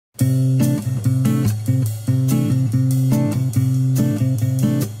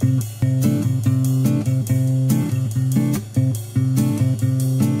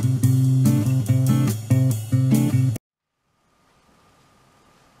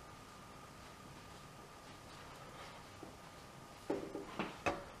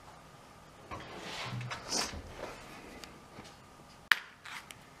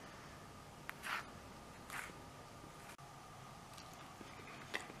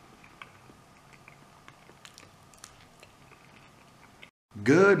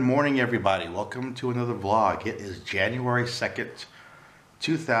Good morning, everybody. Welcome to another vlog. It is January 2nd,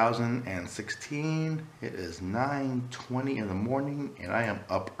 2016. It is 9:20 in the morning and I am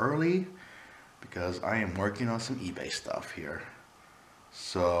up early because I am working on some eBay stuff here.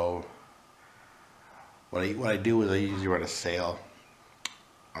 So what I do is I usually run a sale.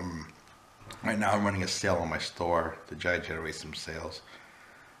 Right now I'm running a sale on my store to try to generate some sales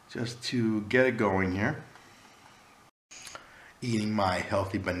just to get it going here. Eating my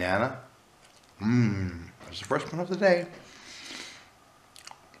healthy banana. That's the first one of the day.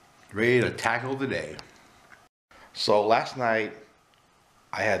 Ready to tackle the day. So last night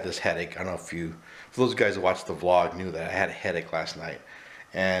I had this headache. I don't know if for those guys who watched the vlog knew that I had a headache last night.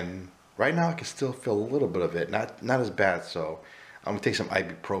 And right now I can still feel a little bit of it. Not as bad, so I'm gonna take some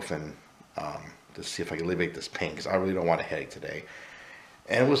ibuprofen to see if I can alleviate this pain because I really don't want a headache today.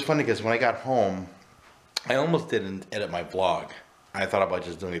 And it was funny because when I got home, I almost didn't edit my vlog. I thought about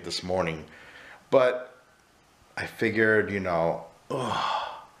just doing it this morning, but I figured, if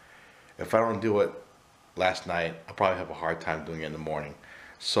I don't do it last night, I'll probably have a hard time doing it in the morning.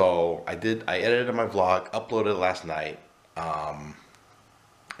 So I edited my vlog, uploaded it last night,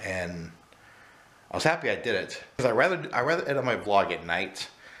 and I was happy I did it because I rather edit my vlog at night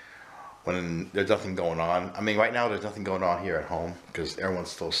when there's nothing going on. I mean, right now there's nothing going on here at home because everyone's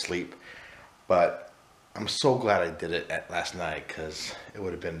still asleep, but I'm so glad I did it last night because it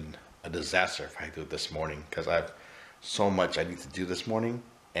would have been a disaster if I do it this morning because I have so much I need to do this morning,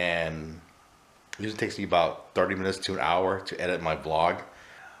 and it usually takes me about 30 minutes to an hour to edit my vlog.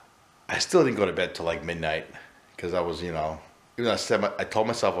 I still didn't go to bed till like midnight because I was, even though I told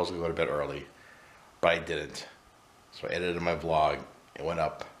myself I was going to go to bed early, but I didn't. So I edited my vlog, it went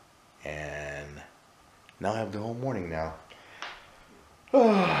up, and now I have the whole morning now.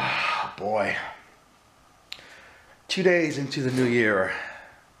 Oh boy. 2 days into the new year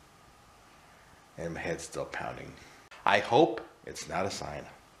and my head's still pounding. I hope it's not a sign.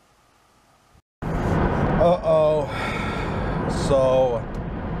 So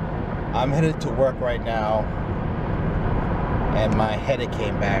I'm headed to work right now and my headache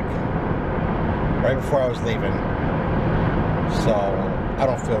came back right before I was leaving. So I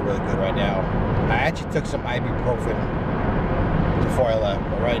don't feel really good right now. I actually took some ibuprofen before I left,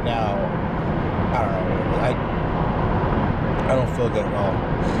 but right now, I don't know. I don't feel good at all.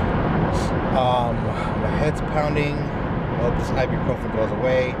 My head's pounding. I hope this ibuprofen goes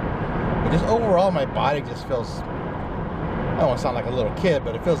away. But just overall, my body just feels, I don't want to sound like a little kid,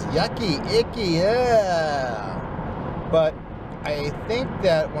 but it feels yucky, icky, yeah. But I think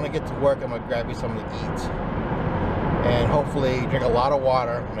that when I get to work, I'm going to grab me something to eat. And hopefully drink a lot of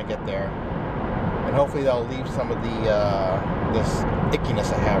water when I get there. And hopefully that'll leave some of this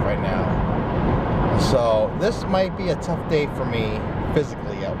ickiness I have right now. So this might be a tough day for me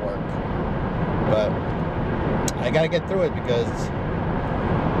physically at work, but I gotta get through it because,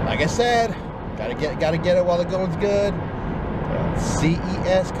 like I said, gotta get it while the going's good.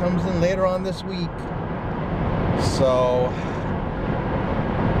 CES comes in later on this week, so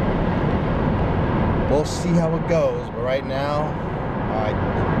we'll see how it goes. But right now,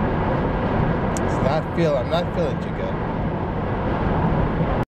 I'm not feeling too good.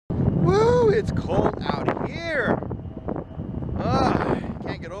 It's cold out here.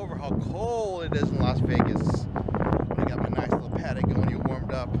 Can't get over how cold it is in Las Vegas. I got my nice little paddock going here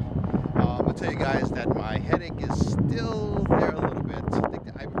warmed up. I'll tell you guys that my headache is still there a little bit. I think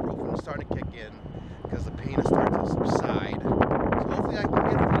the ibuprofen is starting to kick in because the pain is starting to subside. So hopefully I can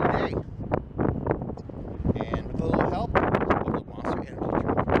get through the day. And with a little help, a little Monster Energy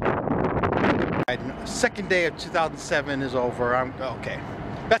drink. Second day of 2007 is over. Okay.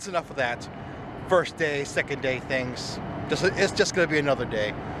 That's enough of that. First day, second day things. It's just gonna be another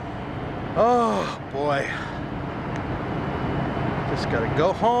day. Oh boy. Just gotta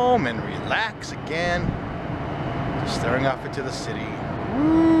go home and relax again. Just staring off into the city.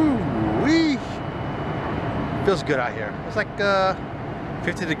 Woo-wee. Feels good out here. It's like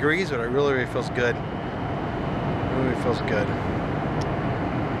 50 degrees, but it really feels good. Really feels good.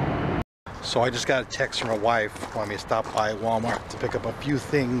 So I just got a text from my wife wanting me to stop by Walmart to pick up a few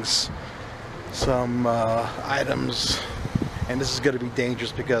things, some items, and this is going to be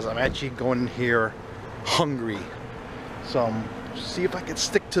dangerous because I'm actually going in here hungry. So see if I can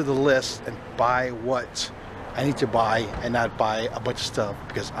stick to the list and buy what I need to buy and not buy a bunch of stuff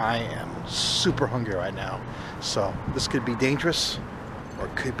because I am super hungry right now. So this could be dangerous or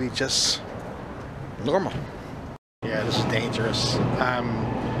it could be just normal. Yeah, this is dangerous.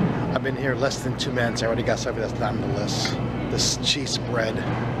 I've been here less than 2 minutes. I already got something that's not on the list. This cheese bread.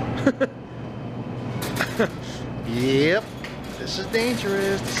 Yep. This is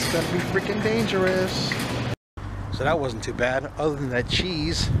dangerous. This is gonna be freaking dangerous. So that wasn't too bad. Other than that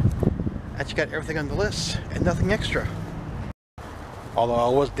cheese, I actually got everything on the list and nothing extra. Although I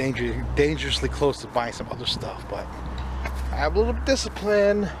was dangerously close to buying some other stuff, but I have a little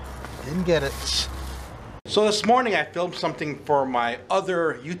discipline. Didn't get it. So this morning I filmed something for my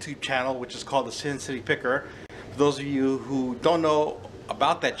other YouTube channel, which is called the Sin City Picker. For those of you who don't know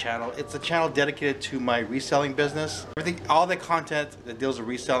about that channel, it's a channel dedicated to my reselling business. All the content that deals with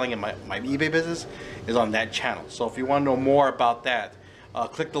reselling and my eBay business is on that channel. So if you want to know more about that,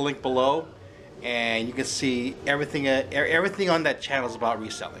 click the link below and you can see everything on that channel is about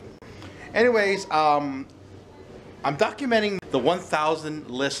reselling. Anyways, I'm documenting the 1,000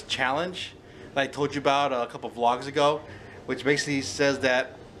 list challenge that I told you about a couple of vlogs ago, which basically says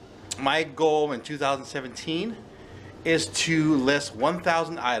that my goal in 2017 is to list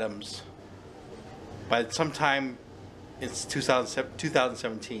 1,000 items by sometime it's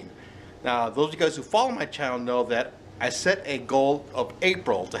 2017. Now, those of you guys who follow my channel know that I set a goal of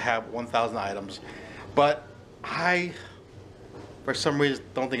April to have 1,000 items, but I, for some reason,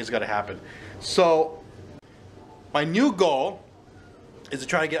 don't think it's going to happen. So, my new goal is to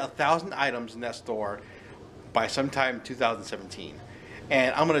try to get 1,000 items in that store by sometime 2017,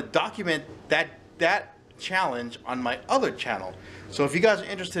 and I'm going to document that challenge on my other channel. So if you guys are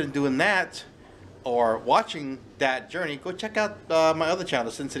interested in doing that or watching that journey, go check out my other channel,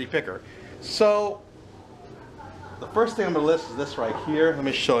 the Sin City Picker. So the first thing I'm going to list is this right here. Let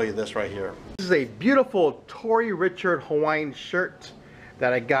me show you this right here. This is a beautiful Tory Richard Hawaiian shirt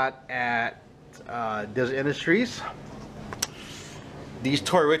that I got at Bizzle Industries. These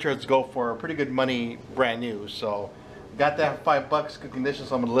Tory Richards go for pretty good money brand new, so got that for $5, good condition,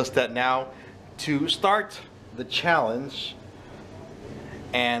 so I'm going to list that now to start the challenge,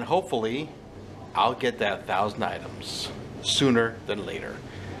 and hopefully I'll get that 1,000 items sooner than later.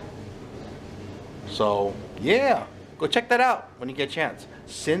 So yeah, go check that out when you get a chance.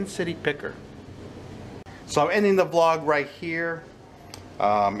 Sin City Picker. So I'm ending the vlog right here.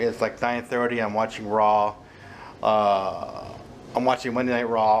 It's like 9:30. I'm watching Raw. I'm watching Monday Night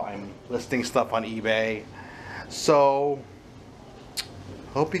Raw. I'm listing stuff on eBay. So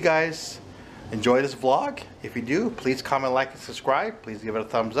hope you guys enjoy this vlog. If you do, please comment, like, and subscribe. Please give it a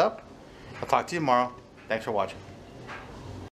thumbs up. I'll talk to you tomorrow. Thanks for watching.